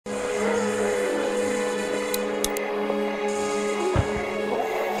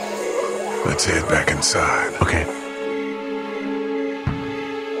Let's head back inside. Okay.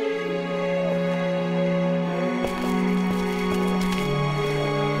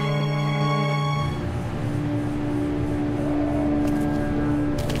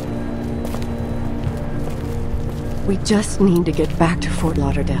 We just need to get back to Fort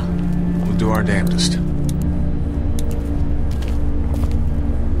Lauderdale. We'll do our damnedest.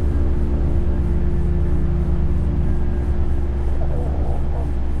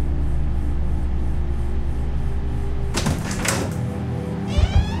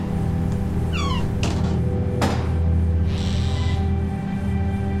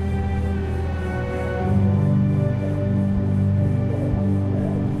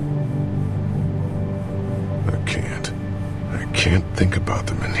 I can't think about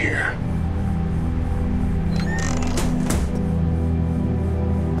them in here.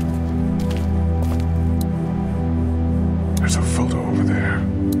 There's a photo over there.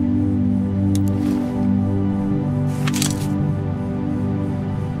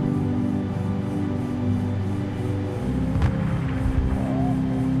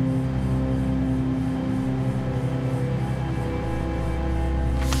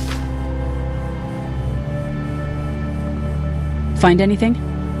 Find anything?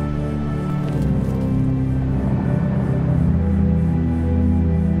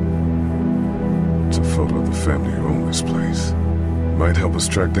 It's a photo of the family who own this place. Might help us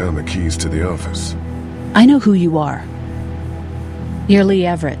track down the keys to the office. I know who you are. You're Lee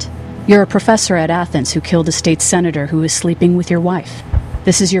Everett. You're a professor at Athens who killed a state senator who was sleeping with your wife.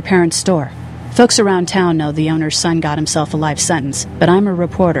 This is your parents' store. Folks around town know the owner's son got himself a life sentence, but I'm a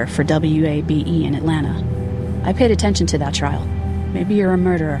reporter for WABE in Atlanta. I paid attention to that trial. Maybe you're a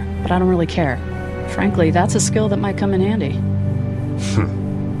murderer, but I don't really care. Frankly, that's a skill that might come in handy.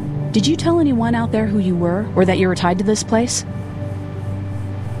 Did you tell anyone out there who you were, or that you were tied to this place?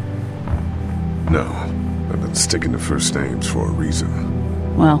 No, I've been sticking to first names for a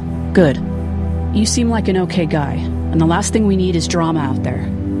reason. Well, good. You seem like an okay guy, and the last thing we need is drama out there.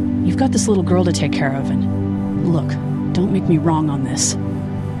 You've got this little girl to take care of, and look, don't make me wrong on this.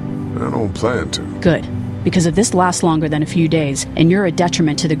 I don't plan to. Good. Because if this lasts longer than a few days, and you're a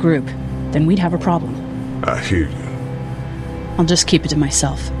detriment to the group, then we'd have a problem. I hear you. I'll just keep it to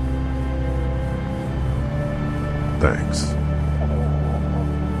myself. Thanks.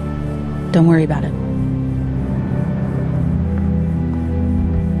 Don't worry about it.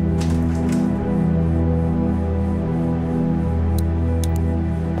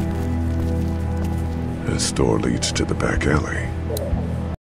 This door leads to the back alley.